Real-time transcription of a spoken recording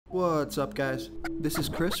What's up, guys? This is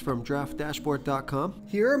Chris from DraftDashboard.com.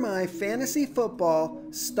 Here are my fantasy football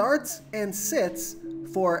starts and sits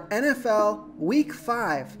for NFL Week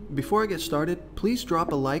 5. Before I get started, please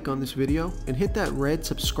drop a like on this video and hit that red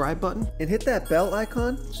subscribe button And hit that bell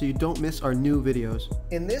icon. so you don't miss our new videos.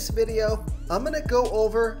 In this video, I'm going to go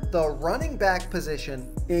over the running back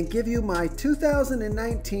position and give you my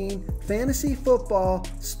 2019 fantasy football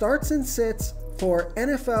starts and sits for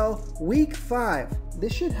NFL Week 5.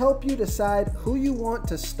 This should help you decide who you want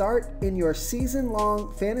to start in your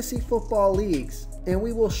season-long fantasy football leagues. And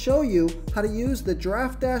we will show you how to use the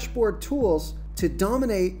Draft Dashboard tools to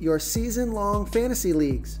dominate your season-long fantasy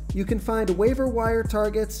leagues. You can find waiver wire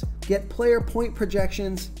targets, get player point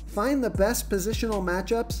projections, find the best positional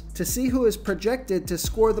matchups to see who is projected to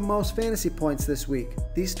score the most fantasy points this week.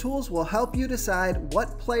 These tools will help you decide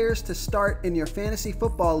what players to start in your fantasy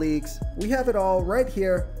football leagues. We have it all right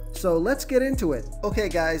here, so let's get into it. Okay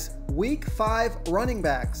guys, Week 5 running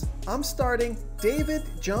backs. I'm starting David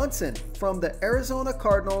Johnson from the Arizona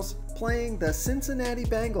Cardinals playing the Cincinnati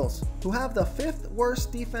Bengals, who have the 5th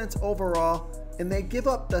worst defense overall, and they give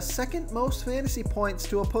up the 2nd most fantasy points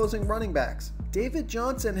to opposing running backs. David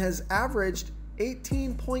Johnson has averaged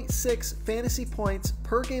 18.6 fantasy points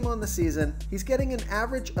per game on the season. He's getting an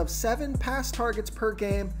average of 7 pass targets per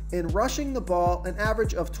game and rushing the ball an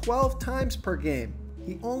average of 12 times per game.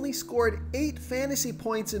 He only scored 8 fantasy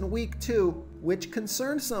points in Week 2, which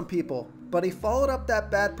concerned some people, but he followed up that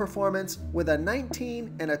bad performance with a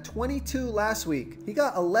 19 and a 22 last week. He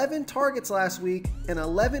got 11 targets last week and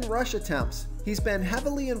 11 rush attempts. He's been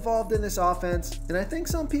heavily involved in this offense, and I think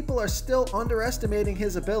some people are still underestimating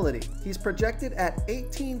his ability. He's projected at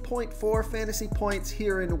 18.4 fantasy points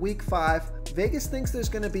here in Week 5. Vegas thinks there's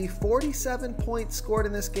going to be 47 points scored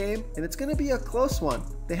in this game, and it's going to be a close one.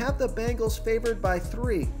 They have the Bengals favored by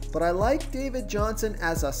 3, but I like David Johnson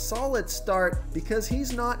as a solid start because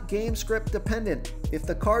he's not game script dependent. If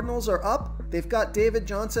the Cardinals are up, they've got David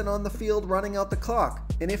Johnson on the field running out the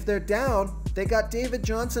clock. And if they're down, they got David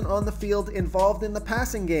Johnson on the field involved in the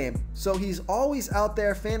passing game. So he's always out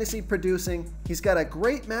there fantasy producing. He's got a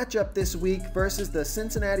great matchup this week versus the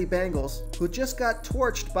Cincinnati Bengals, who just got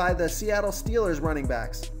torched by the Seattle Steelers running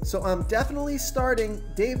backs. So I'm definitely starting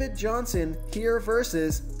David Johnson here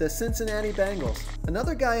versus the Cincinnati Bengals.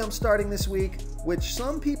 Another guy I'm starting this week, which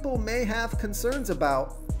some people may have concerns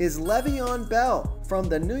about, is Le'Veon Bell from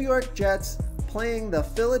the New York Jets playing the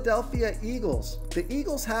Philadelphia Eagles. The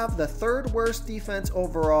Eagles have the 3rd worst defense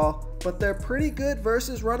overall, but they're pretty good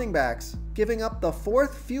versus running backs, giving up the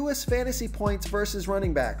 4th fewest fantasy points versus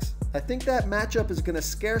running backs. I think that matchup is going to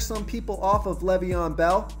scare some people off of Le'Veon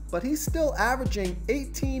Bell, but he's still averaging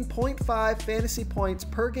 18.5 fantasy points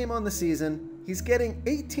per game on the season. He's getting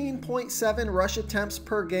 18.7 rush attempts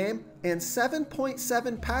per game and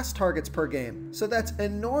 7.7 pass targets per game. So that's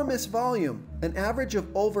enormous volume, an average of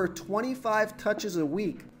over 25 touches a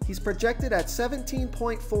week. He's projected at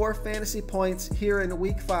 17.4 fantasy points here in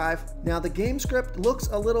Week 5. Now the game script looks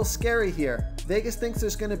a little scary here. Vegas thinks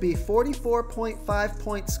there's going to be 44.5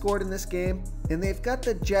 points scored in this game, and they've got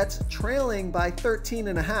the Jets trailing by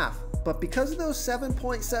 13.5. But because of those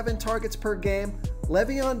 7.7 targets per game,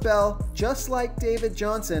 Le'Veon Bell, just like David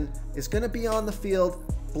Johnson, is going to be on the field,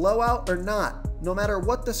 blowout or not, no matter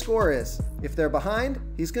what the score is. If they're behind,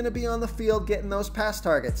 he's going to be on the field getting those pass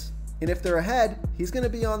targets. And if they're ahead, he's going to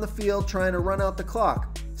be on the field trying to run out the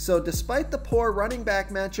clock. So despite the poor running back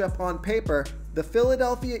matchup on paper, the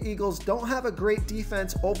Philadelphia Eagles don't have a great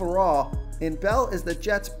defense overall, and Bell is the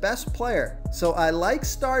Jets' best player. So I like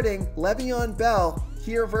starting Le'Veon Bell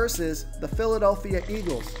here versus the Philadelphia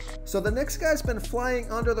Eagles. So the next guy's been flying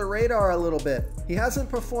under the radar a little bit. He hasn't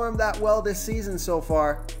performed that well this season so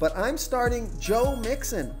far, but I'm starting Joe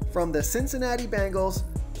Mixon from the Cincinnati Bengals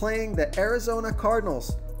playing the Arizona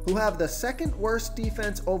Cardinals, who have the 2nd worst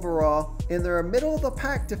defense overall, and they're a middle of the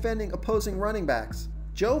pack defending opposing running backs.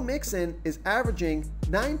 Joe Mixon is averaging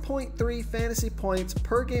 9.3 fantasy points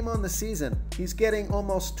per game on the season. He's getting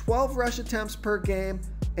almost 12 rush attempts per game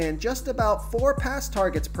and just about 4 pass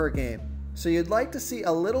targets per game. So you'd like to see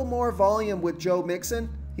a little more volume with Joe Mixon.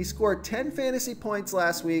 He scored 10 fantasy points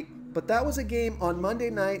last week, but that was a game on Monday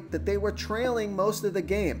night that they were trailing most of the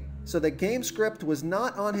game. So the game script was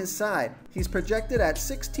not on his side. He's projected at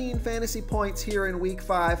 16 fantasy points here in Week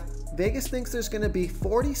 5. Vegas thinks there's going to be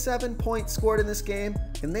 47 points scored in this game,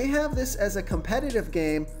 and they have this as a competitive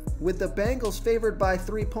game with the Bengals favored by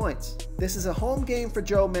 3 points. This is a home game for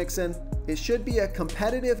Joe Mixon. It should be a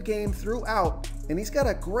competitive game throughout, and he's got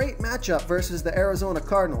a great matchup versus the Arizona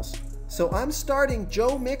Cardinals. So I'm starting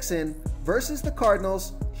Joe Mixon versus the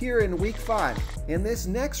Cardinals here in week 5. And this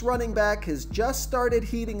next running back has just started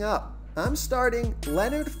heating up. I'm starting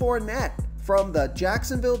Leonard Fournette from the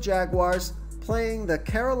Jacksonville Jaguars playing the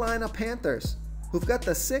Carolina Panthers, who've got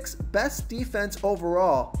the 6th best defense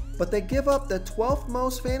overall, but they give up the 12th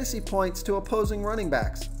most fantasy points to opposing running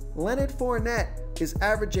backs. Leonard Fournette is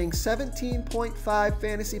averaging 17.5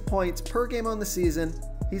 fantasy points per game on the season.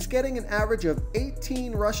 He's getting an average of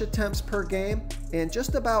 18 rush attempts per game and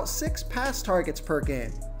just about 6 pass targets per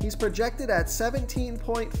game. He's projected at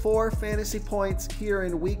 17.4 fantasy points here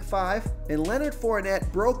in week 5, and Leonard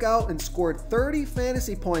Fournette broke out and scored 30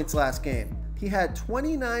 fantasy points last game. He had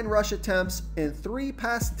 29 rush attempts and 3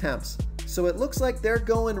 pass attempts. So it looks like they're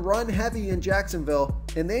going run heavy in Jacksonville,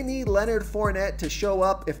 and they need Leonard Fournette to show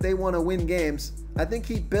up if they want to win games. I think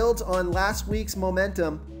he builds on last week's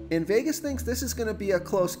momentum, and Vegas thinks this is going to be a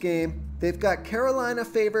close game. They've got Carolina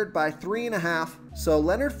favored by 3.5, so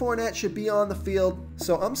Leonard Fournette should be on the field.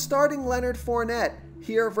 So I'm starting Leonard Fournette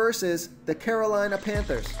here versus the Carolina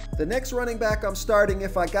Panthers. The next running back I'm starting,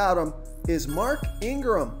 if I got him, is Mark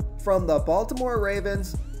Ingram from the Baltimore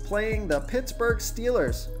Ravens playing the Pittsburgh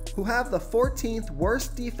Steelers, who have the 14th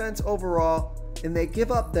worst defense overall, and they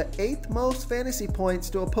give up the 8th most fantasy points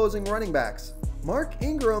to opposing running backs. Mark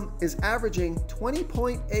Ingram is averaging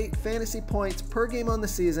 20.8 fantasy points per game on the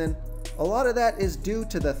season. A lot of that is due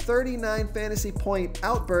to the 39 fantasy point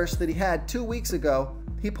outburst that he had 2 weeks ago.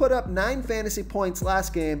 He put up 9 fantasy points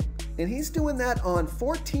last game, and he's doing that on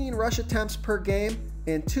 14 rush attempts per game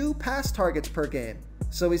and 2 pass targets per game.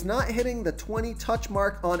 So he's not hitting the 20 touch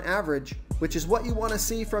mark on average, which is what you want to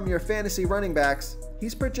see from your fantasy running backs.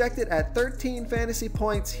 He's projected at 13 fantasy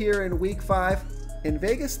points here in week 5, and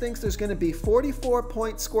Vegas thinks there's going to be 44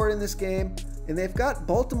 points scored in this game, and they've got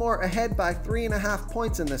Baltimore ahead by 3.5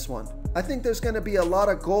 points in this one. I think there's going to be a lot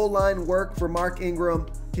of goal line work for Mark Ingram.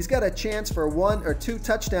 He's got a chance for 1 or 2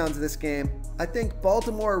 touchdowns this game. I think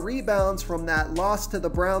Baltimore rebounds from that loss to the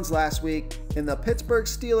Browns last week, and the Pittsburgh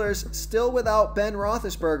Steelers, still without Ben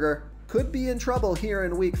Roethlisberger, could be in trouble here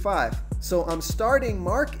in week 5. So I'm starting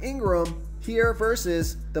Mark Ingram here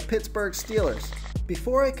versus the Pittsburgh Steelers.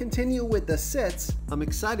 Before I continue with the sits, I'm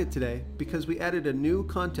excited today because we added a new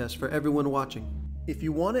contest for everyone watching. if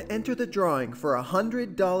you want to enter the drawing for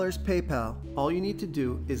 $100 PayPal, all you need to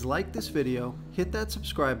do is like this video, hit that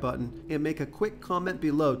subscribe button, and make a quick comment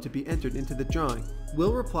below to be entered into the drawing.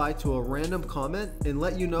 We'll reply to a random comment and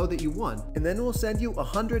let you know that you won. and then we'll send you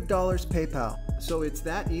 $100 PayPal. So it's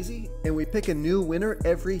that easy. And we pick a new winner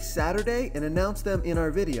every Saturday and announce them in our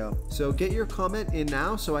video. So get your comment in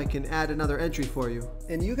now so I can add another entry for you.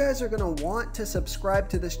 And you guys are going to want to subscribe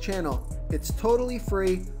to this channel. It's totally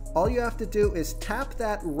free. All you have to do is tap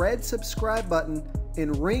that red subscribe button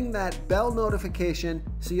and ring that bell notification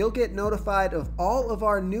so you'll get notified of all of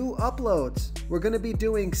our new uploads. We're going to be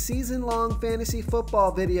doing season-long fantasy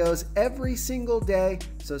football videos every single day,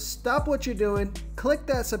 so stop what you're doing, click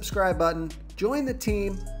that subscribe button, join the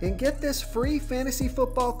team, and get this free fantasy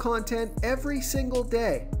football content every single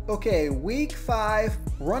day. Okay, week 5,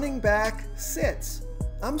 running back sits.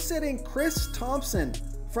 I'm sitting Chris Thompson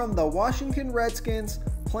from the Washington Redskins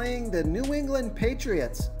playing the New England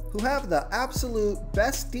Patriots, who have the absolute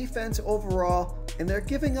best defense overall, and they're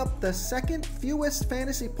giving up the second fewest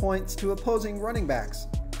fantasy points to opposing running backs.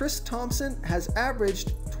 Chris Thompson has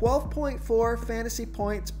averaged 12.4 fantasy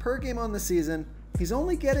points per game on the season. He's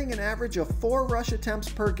only getting an average of 4 rush attempts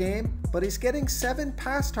per game, but he's getting 7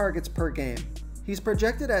 pass targets per game. He's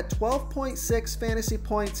projected at 12.6 fantasy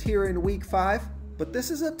points here in week 5, but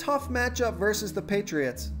this is a tough matchup versus the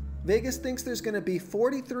Patriots. Vegas thinks there's going to be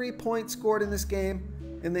 43 points scored in this game,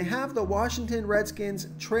 and they have the Washington Redskins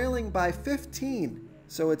trailing by 15.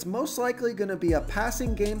 So it's most likely going to be a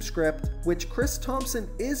passing game script, which Chris Thompson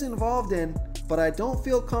is involved in, but I don't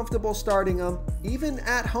feel comfortable starting him, even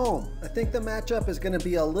at home. I think the matchup is going to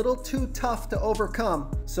be a little too tough to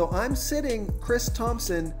overcome, so I'm sitting Chris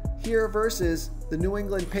Thompson here versus the New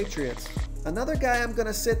England Patriots. Another guy I'm going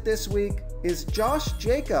to sit this week is Josh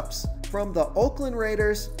Jacobs from the Oakland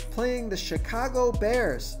Raiders playing the Chicago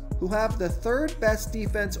Bears, who have the 3rd best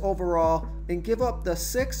defense overall and give up the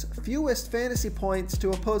 6th fewest fantasy points to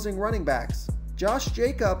opposing running backs. Josh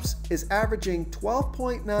Jacobs is averaging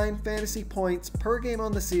 12.9 fantasy points per game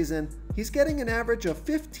on the season. He's getting an average of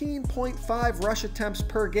 15.5 rush attempts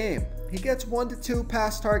per game. He gets 1 to 2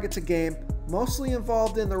 pass targets a game, mostly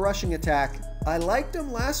involved in the rushing attack. I liked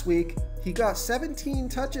him last week. He got 17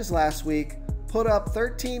 touches last week, put up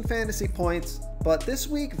 13 fantasy points, But this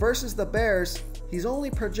week versus the Bears, he's only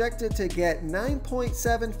projected to get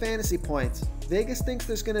 9.7 fantasy points. Vegas thinks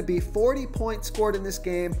there's going to be 40 points scored in this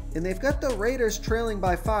game, and they've got the Raiders trailing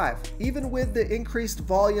by 5. Even with the increased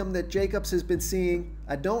volume that Jacobs has been seeing,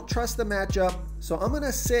 I don't trust the matchup, so I'm going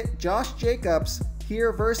to sit Josh Jacobs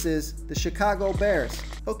here versus the Chicago Bears.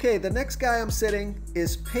 Okay, the next guy I'm sitting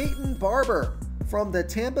is Peyton Barber from the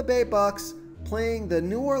Tampa Bay Bucks playing the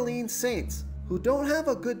New Orleans Saints, who don't have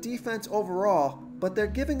a good defense overall, but they're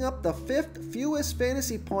giving up the 5th fewest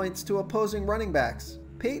fantasy points to opposing running backs.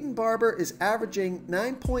 Peyton Barber is averaging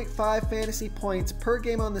 9.5 fantasy points per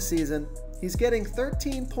game on the season. He's getting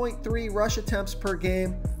 13.3 rush attempts per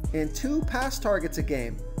game and 2 pass targets a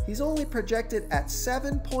game. He's only projected at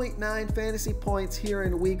 7.9 fantasy points here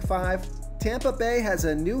in Week 5. Tampa Bay has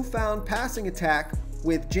a newfound passing attack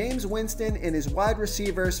with James Winston and his wide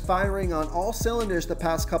receivers firing on all cylinders the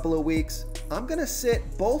past couple of weeks. I'm going to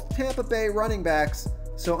sit both Tampa Bay running backs,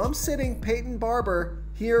 so I'm sitting Peyton Barber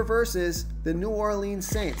here versus the New Orleans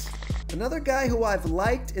Saints. Another guy who I've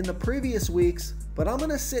liked in the previous weeks, but I'm going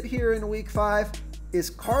to sit here in Week 5, is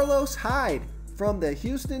Carlos Hyde from the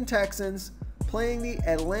Houston Texans playing the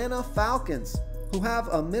Atlanta Falcons, who have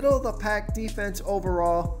a middle-of-the-pack defense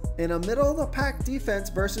overall and a middle-of-the-pack defense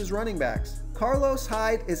versus running backs. Carlos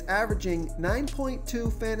Hyde is averaging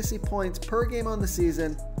 9.2 fantasy points per game on the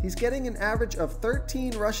season. He's getting an average of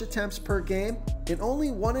 13 rush attempts per game and only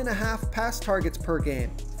 1.5 pass targets per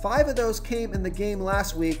game. 5 of those came in the game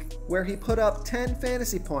last week where he put up 10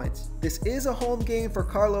 fantasy points. This is a home game for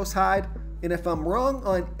Carlos Hyde, and if I'm wrong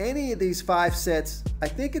on any of these 5 sits, I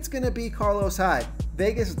think it's going to be Carlos Hyde.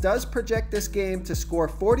 Vegas does project this game to score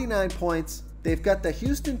 49 points. They've got the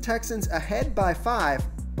Houston Texans ahead by 5,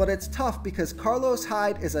 but it's tough because Carlos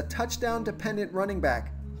Hyde is a touchdown-dependent running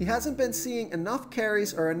back. He hasn't been seeing enough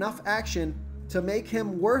carries or enough action to make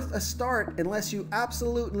him worth a start unless you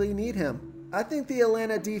absolutely need him. I think the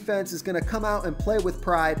Atlanta defense is going to come out and play with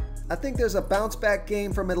pride. I think there's a bounce-back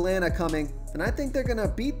game from Atlanta coming, and I think they're going to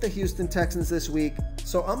beat the Houston Texans this week.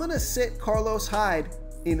 So I'm going to sit Carlos Hyde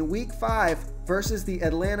in Week 5 versus the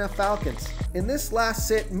Atlanta Falcons. And this last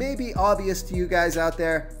sit may be obvious to you guys out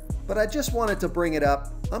there, but I just wanted to bring it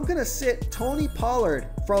up. I'm going to sit Tony Pollard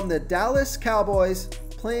from the Dallas Cowboys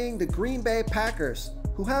playing the Green Bay Packers,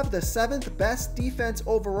 who have the 7th best defense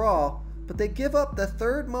overall, but they give up the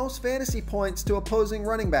 3rd most fantasy points to opposing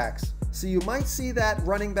running backs. So you might see that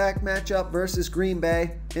running back matchup versus Green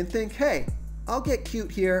Bay and think, hey, I'll get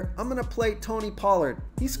cute here. I'm going to play Tony Pollard.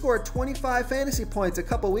 He scored 25 fantasy points a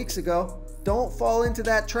couple weeks ago. Don't fall into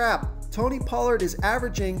that trap. Tony Pollard is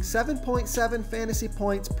averaging 7.7 fantasy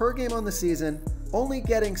points per game on the season, only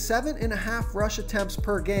getting 7.5 rush attempts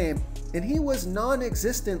per game, and he was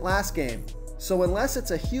non-existent last game. So unless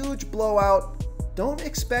it's a huge blowout, don't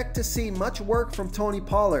expect to see much work from Tony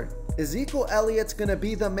Pollard. Ezekiel Elliott's going to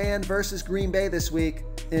be the man versus Green Bay this week,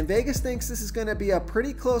 and Vegas thinks this is going to be a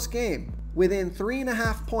pretty close game, within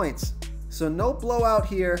 3.5 points. So no blowout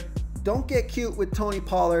here. Don't get cute with Tony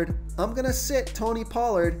Pollard. I'm going to sit Tony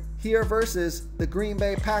Pollard here versus the Green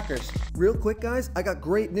Bay Packers. Real quick guys, I got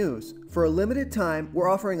great news. For a limited time, we're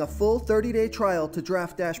offering a full 30-day trial to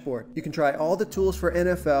Draft Dashboard. You can try all the tools for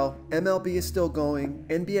NFL, MLB is still going,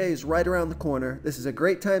 NBA is right around the corner. This is a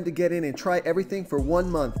great time to get in and try everything for 1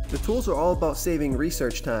 month. The tools are all about saving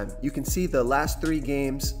research time. You can see the last 3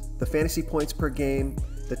 games, the fantasy points per game,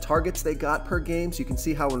 the targets they got per game so you can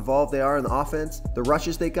see how involved they are in the offense, the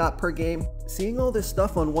rushes they got per game. Seeing all this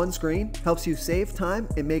stuff on one screen helps you save time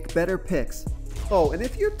and make better picks. Oh, and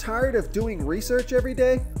if you're tired of doing research every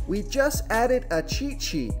day, we just added a cheat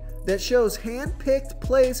sheet that shows hand-picked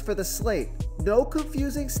plays for the slate. No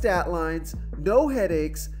confusing stat lines, no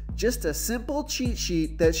headaches, just a simple cheat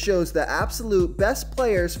sheet that shows the absolute best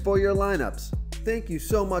players for your lineups. Thank you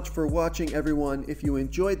so much for watching, everyone. If you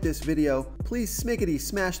enjoyed this video, please smiggity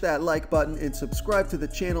smash that like button and subscribe to the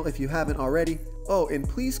channel if you haven't already. Oh, and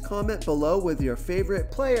please comment below with your favorite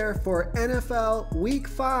player for NFL Week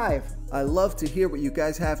 5. I love to hear what you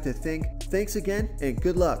guys have to think. Thanks again and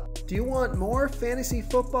good luck. Do you want more fantasy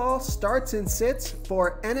football starts and sits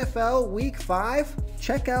for NFL Week 5?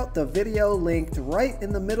 Check out the video linked right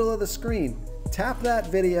in the middle of the screen. Tap that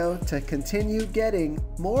video to continue getting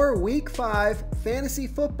more Week 5 fantasy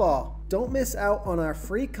football. Don't miss out on our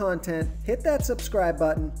free content. Hit that subscribe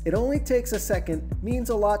button. It only takes a second, means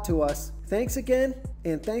a lot to us. Thanks again,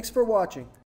 and thanks for watching.